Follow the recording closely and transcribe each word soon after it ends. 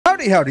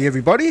Howdy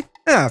everybody,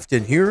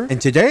 AFTON here,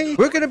 and today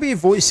we're going to be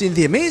voicing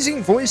the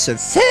amazing voice of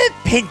Sir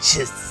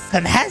Pentious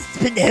from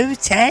Husband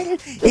Hotel in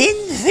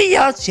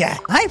Vrchat.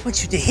 I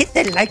want you to hit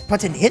that like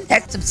button, hit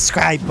that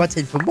subscribe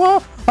button for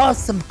more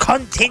awesome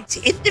content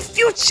in the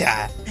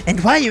future.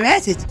 And while you're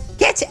at it,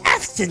 get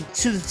AFTON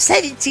to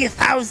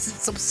 70,000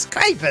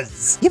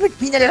 subscribers. It would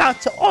mean a lot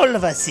to all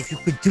of us if you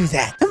could do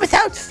that. And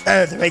without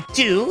further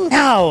ado,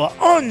 now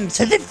on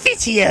to the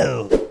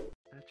video.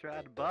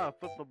 Tried to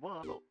flip the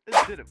bottle. It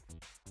didn't.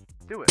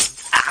 Do it.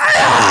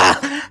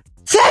 Ah!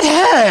 That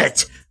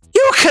hurt!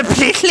 You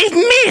completely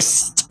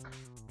missed!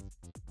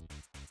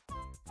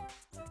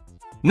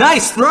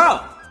 Nice throw!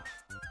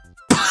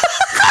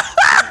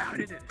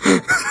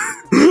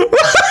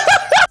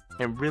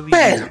 And really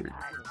weird.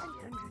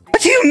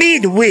 What do you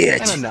mean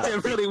weird? I don't know.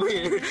 Really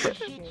weird.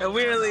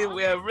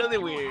 Really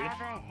weird.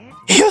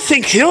 You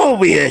think you're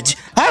weird?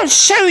 I'll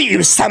show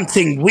you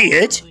something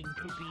weird.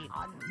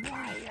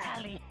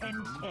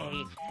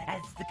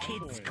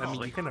 I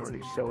mean, you can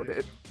already showed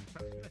it.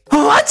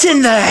 What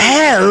in the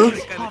hell?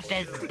 What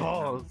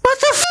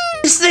the f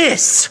is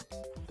this?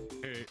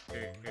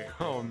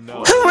 Oh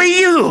no. Who are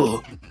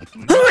you?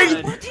 What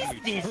is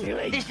this?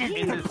 This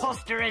is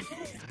preposterous.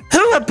 Who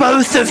are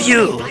both of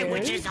you?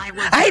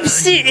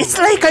 It's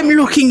like I'm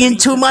looking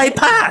into my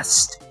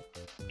past.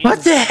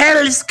 What the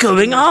hell is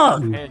going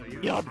on?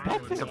 You're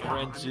better,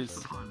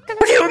 Pentious.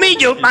 What do you mean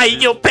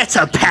you're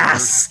better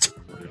past?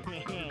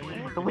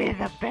 We're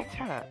the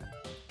better.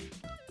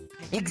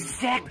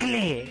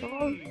 Exactly.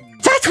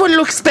 That one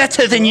looks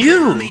better than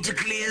you. Me to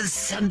clear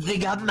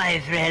something up, my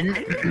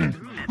friend.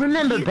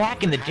 Remember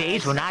back in the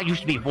days when I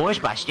used to be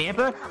voiced by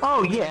Stamper?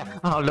 Oh yeah.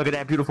 Oh, look at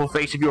that beautiful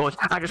face of yours.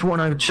 I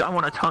want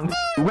a tongue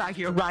right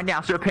here, right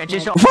now, Sir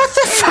Pentious. What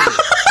the fuck?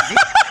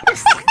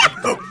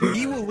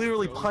 You will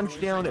literally punch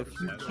down a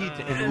few kids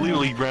and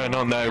literally ran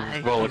on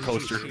that roller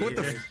coaster. What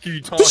the f are you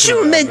talking about? Did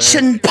you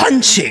mention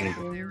punching?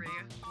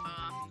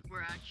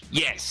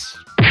 Yes.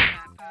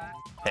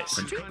 Yes.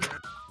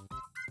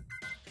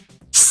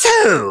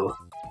 So,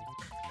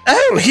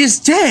 oh, he's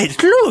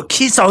dead. Look,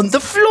 he's on the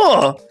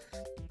floor.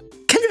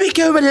 Can we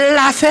go and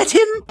laugh at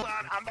him?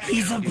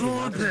 He's a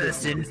poor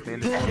person. Poor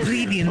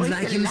plebeians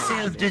like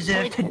himself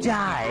deserve to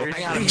die.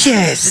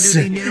 Yes,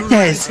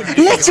 yes.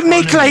 Let's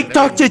make like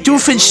Dr.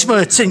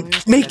 Doofenshmirtz and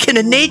make an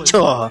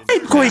Anator.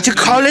 I'm going to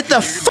call it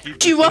the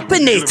Fuck You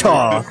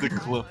Up-inator.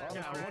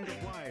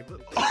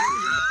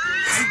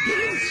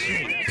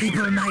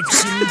 People might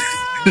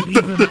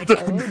figure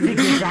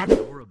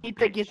that. Need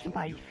to get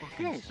my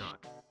fish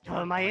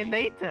for my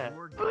innator.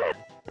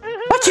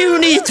 What do you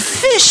need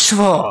fish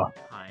for?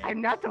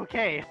 I'm not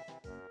okay.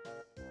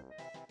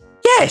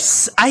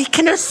 Yes, I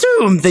can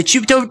assume that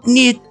you don't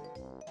need...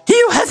 Do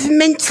you have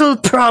mental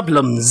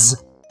problems?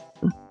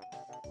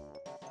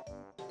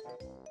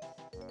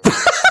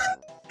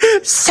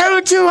 So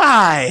do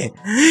I.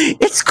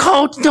 It's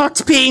called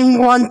not being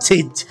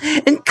wanted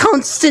and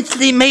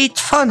constantly made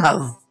fun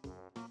of.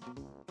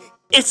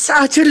 It's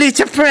utterly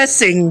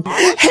depressing.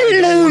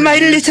 Hello, my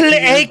little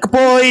egg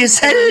boys.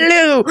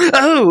 Hello.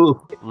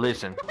 Oh.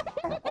 Listen.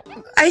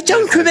 I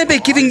don't remember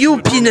giving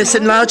you penis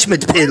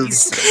enlargement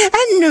pills.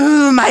 And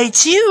who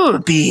might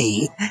you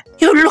be?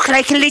 You look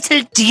like a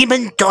little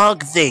demon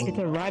dog thing. It's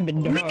a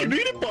rabid dog. We can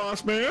eat it,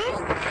 boss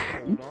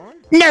man.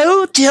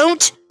 No,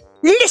 don't.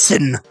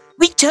 Listen,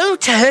 we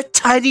don't hurt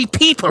tiny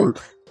people.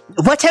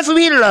 What have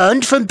we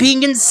learned from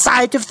being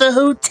inside of the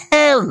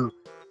hotel?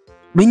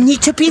 We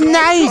need to be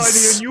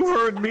nice. And you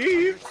heard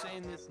me.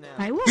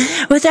 I will.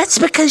 Well, that's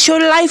because your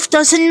life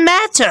doesn't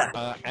matter.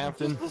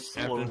 Afton,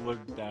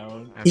 look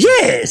down.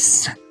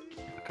 Yes.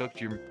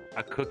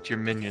 I cooked your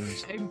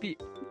minions.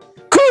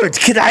 Good.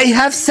 Could I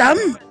have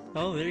some?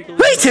 Oh, there you go.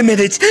 Wait a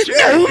minute.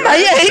 No, my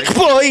egg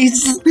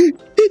boys.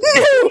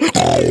 No.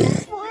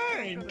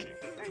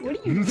 What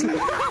are you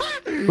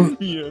doing?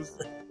 Yes.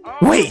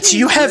 Wait,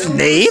 you have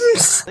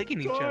names? They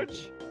can eat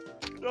touch.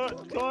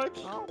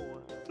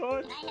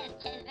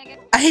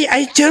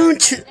 I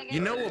don't...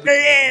 You know what?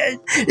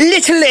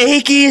 Little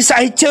eggies,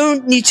 I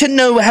don't need to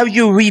know how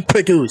you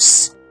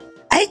reproduce.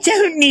 I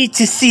don't need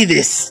to see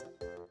this.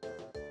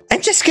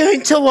 I'm just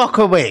going to walk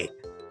away.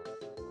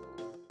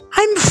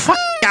 I'm f***ing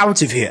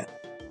out of here.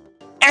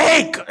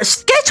 Egg,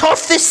 get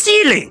off the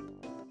ceiling!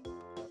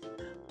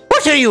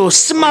 What are you,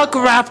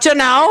 SmugRaptor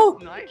now?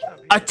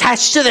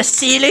 Attached to the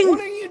ceiling? What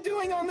are you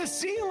doing on the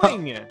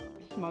ceiling?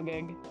 Smug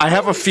egg. I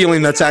have a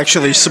feeling that's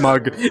actually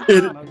Smug.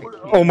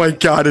 Oh my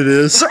god, it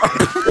is.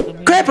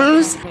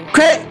 Grebles!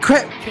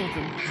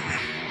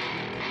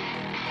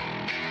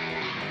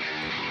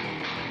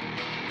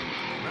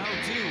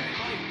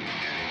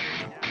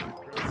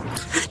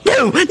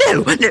 No, no,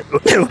 no, no,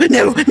 no, no,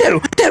 no,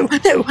 no,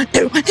 no,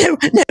 no, no,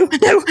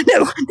 no, no,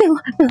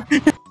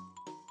 no.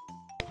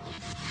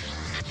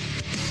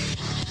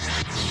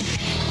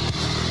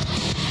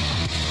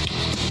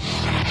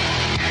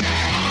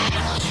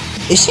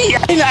 See,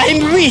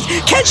 I'm reading.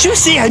 Can't you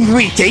see I'm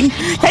reading?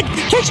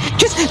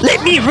 Just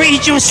let me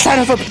read, you son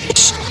of a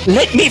bitch.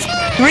 Let me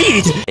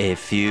read. A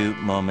few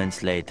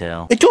moments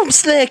later.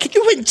 Doomslayer, can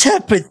you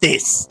interpret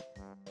this?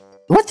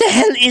 What the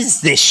hell is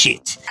this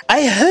shit?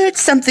 I heard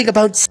something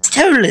about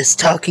Stolas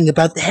talking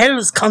about the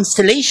Hell's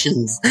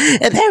constellations.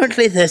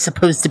 Apparently they're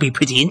supposed to be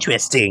pretty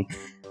interesting.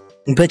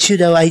 But you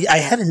know, I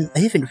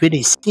haven't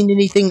really seen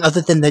anything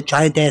other than the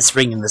giant ass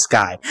ring in the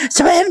sky.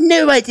 So I have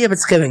no idea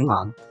what's going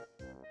on.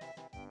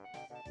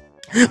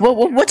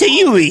 What are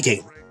you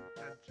reading?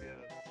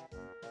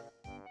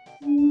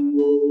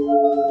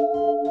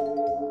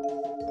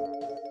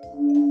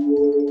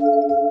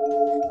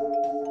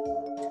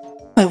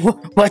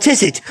 What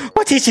is it?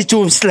 What is it,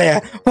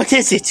 Doomslayer? What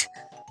is it?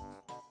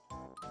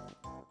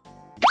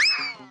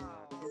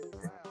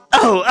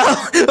 Oh!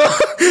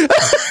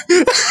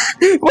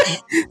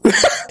 Wait,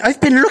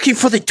 I've been looking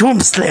for the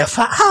Doomslayer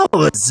for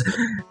hours.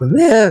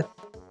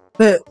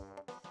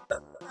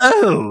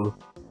 Oh.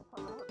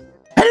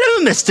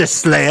 Hello, Mr.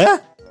 Slayer.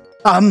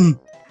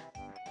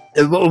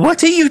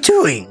 What are you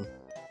doing?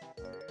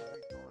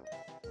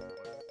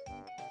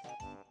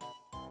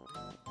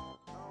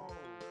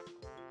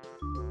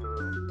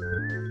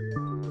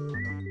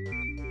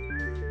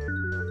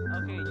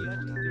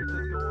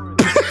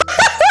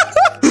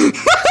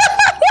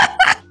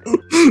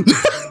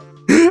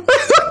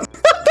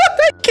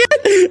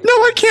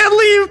 I can't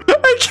leave.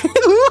 I can't.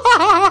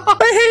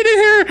 I hate it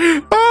here.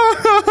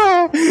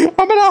 Oh,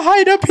 I'm gonna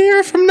hide up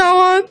here from now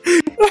on.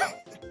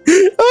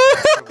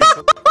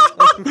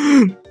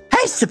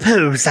 I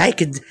suppose I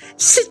could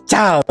sit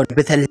down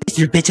with a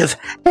little bit of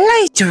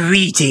light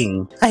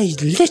reading. I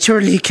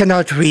literally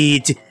cannot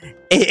read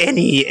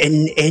any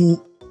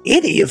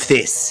of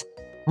this.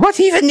 What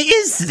even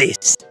is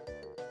this?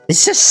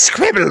 It's just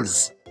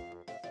scribbles.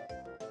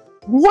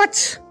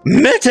 What?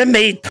 Murder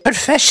made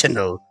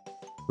professional.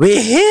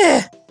 We're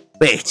here.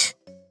 Wait.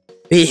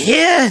 We're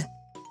here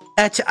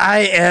at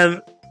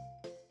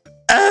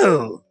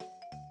Oh.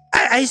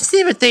 I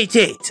see what they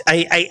did.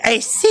 I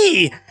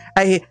see.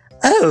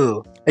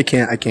 Oh. I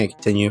can't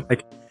continue.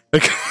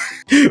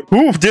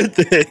 Who did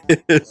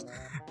this?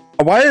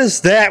 Why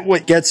is that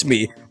what gets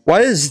me?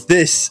 Why is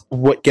this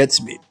what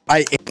gets me?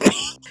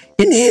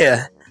 In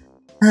here.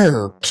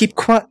 Oh, keep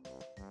quiet.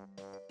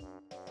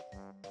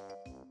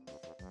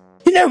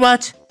 You know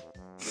what?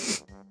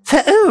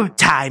 For old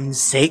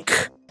time's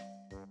sake.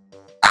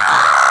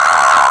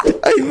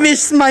 I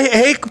miss my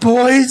egg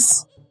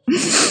boys.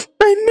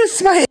 I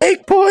miss my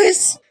egg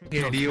boys.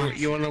 Yeah, do you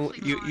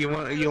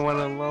want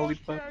a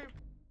lollipop?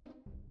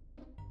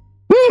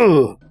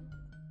 Ooh.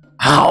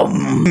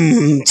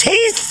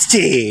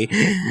 Tasty.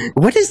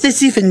 What is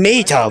this even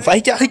made of?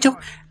 I feel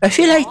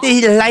like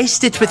they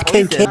laced it with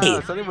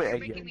cocaine.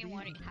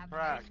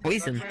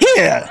 Poison.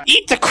 Here,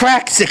 eat the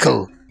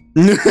craxicle.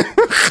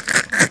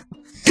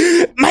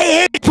 My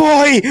egg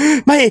boy!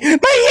 My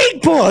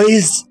egg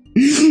boys!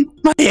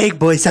 My egg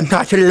boys, I'm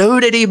not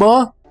alone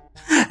anymore.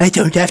 I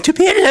don't have to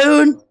be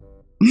alone.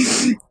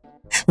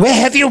 Where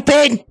have you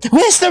been?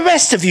 Where's the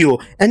rest of you?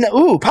 And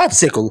ooh,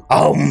 popsicle.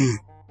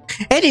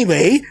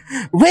 Anyway,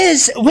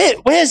 where's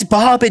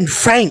Bob and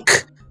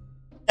Frank?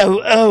 They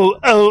died.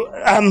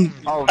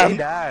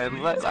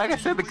 Like I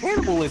said, the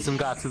cannibalism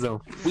got to them.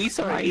 We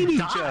started eating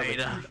each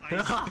other.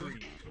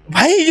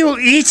 Why are you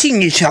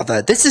eating each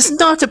other? This is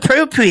not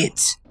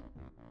appropriate.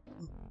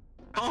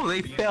 Oh,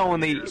 they fell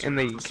and they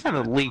kind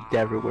of leaked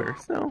everywhere.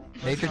 So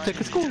nature took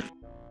a school.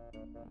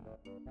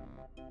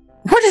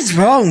 What is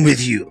wrong with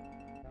you?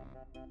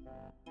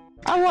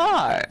 A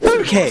lot.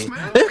 Okay,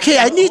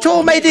 I need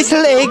all my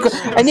little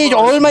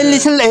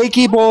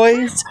eggy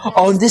boys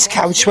on this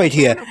couch right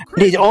here.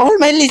 I need all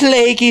my little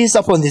eggies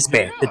up on this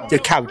bed, the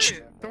couch.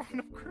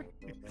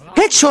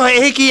 Get your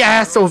eggy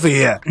ass over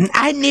here.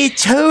 I need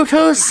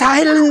total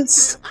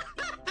silence.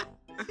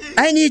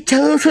 I need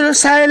total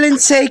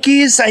silence,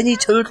 eggies. I need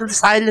total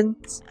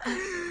silence.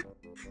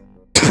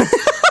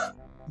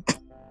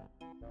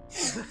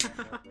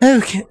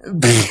 Okay.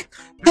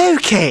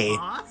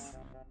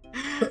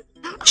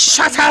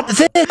 Shut up!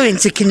 They're going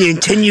to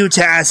continue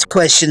to ask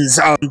questions,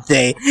 aren't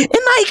they? Am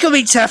I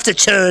going to have to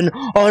turn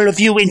all of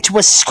you into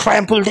a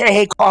scrambled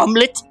egg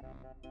omelet?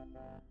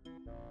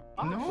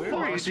 No, we're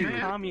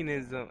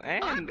communism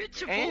and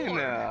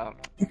cannibalism.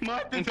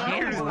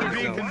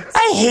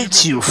 I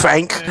hate you,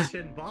 Frank.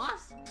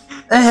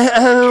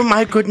 Oh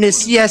my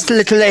goodness, yes,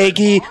 little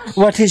eggy.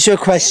 What is your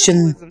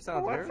question?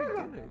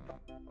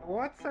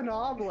 What's an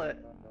omelet?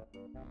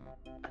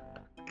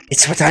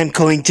 It's what I'm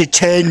going to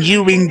turn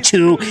you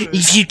into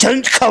if you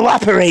don't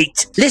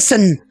cooperate.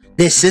 Listen,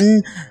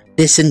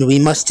 we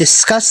must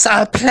discuss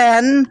our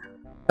plan.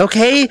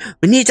 Okay?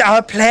 We need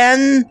our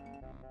plan.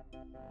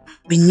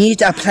 We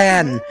need a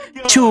plan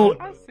to...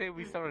 I say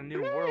we start a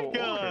new world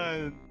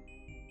order.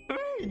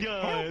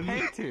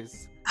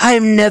 Pentious.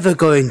 I'm never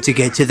going to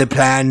get to the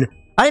plan.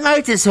 I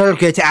might as well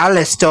get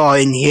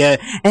Alastor in here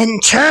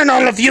and turn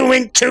all of you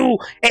into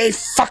a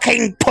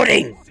fucking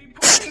pudding.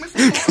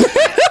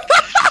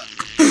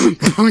 I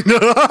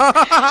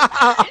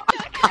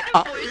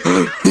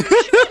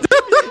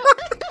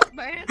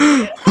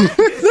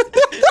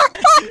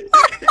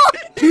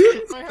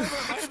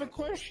have a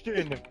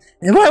question.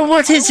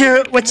 What is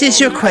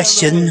your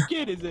question?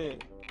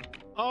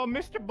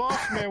 Mr.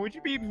 boss man, would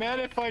you be mad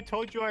if I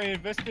told you I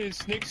invested in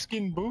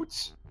snakeskin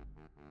boots?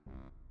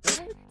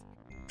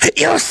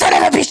 You son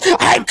of a bitch!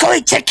 I'm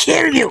going to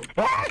kill you!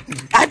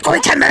 I'm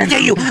going to murder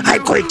you!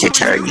 I'm going to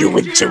turn you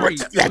into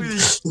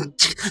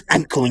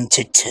I'm going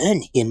to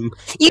turn him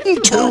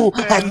into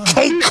a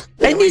cake!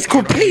 I need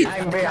complete.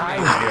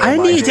 I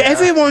need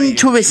everyone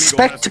to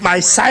respect my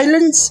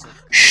silence.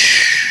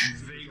 Shh.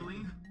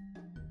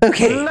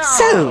 Okay,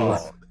 so.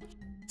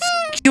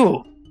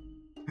 You.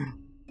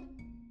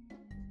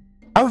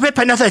 I'll rip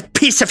another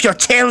piece of your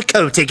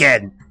tailcoat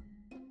again.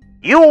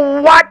 You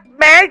what,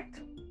 mate?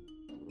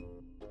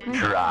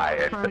 Try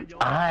it.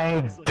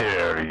 I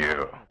dare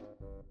you.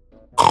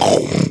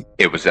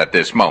 It was at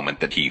this moment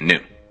that he knew.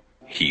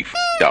 He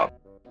f***ed up.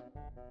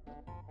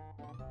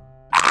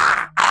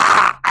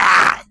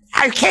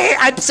 Okay,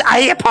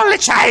 I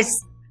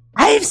apologize.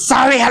 I'm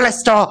sorry,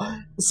 Alastor.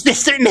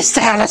 Mr.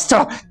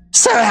 Alastor.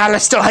 Sir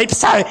Alastor, I'm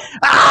sorry.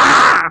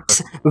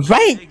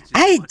 Right,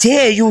 I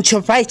dare you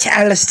to write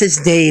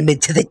Alastor's name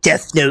into the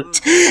death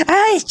note.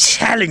 I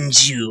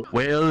challenge you.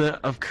 Well,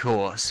 of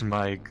course,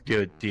 my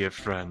good dear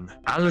friend.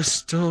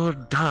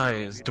 Alastor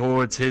dies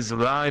towards his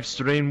live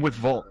stream with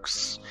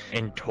Vox,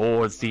 and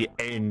towards the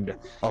end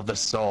of the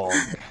song.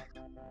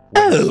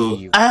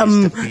 Oh,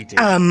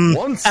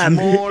 Once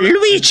more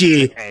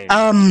Luigi,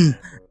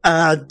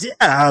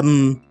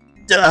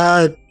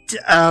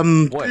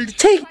 What?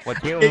 take,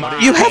 What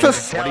you have a,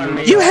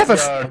 you have a,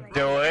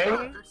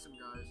 doing?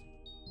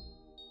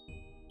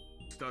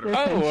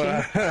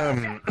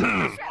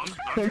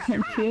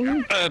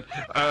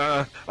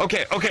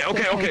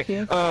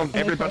 Okay.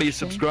 Everybody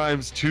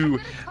subscribes to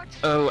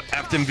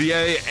AFTON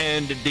VA,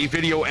 and the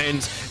video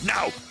ends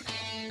now.